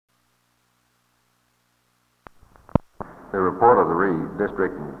The report of the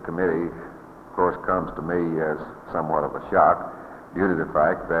Redistricting Committee, of course, comes to me as somewhat of a shock due to the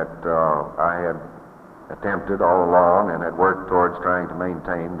fact that I had attempted all along and had worked towards trying to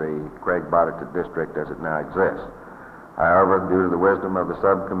maintain the Craig-Botetourt district as it now exists. However, due to the wisdom of the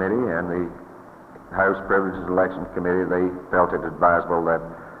subcommittee and the House Privileges Elections Committee, they felt it advisable that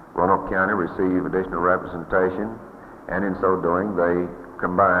Roanoke County receive additional representation, and in so doing, they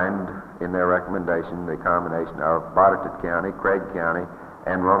combined in their recommendation the combination of Botetourt County, Craig County,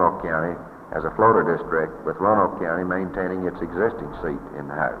 and Roanoke County as a floater district, with Roanoke County maintaining its existing seat in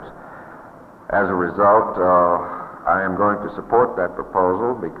the House. As a result, I am going to support that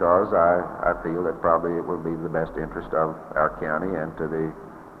proposal because I feel that probably it will be the best interest of our county and to the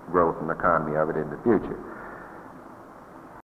growth and economy of it in the future.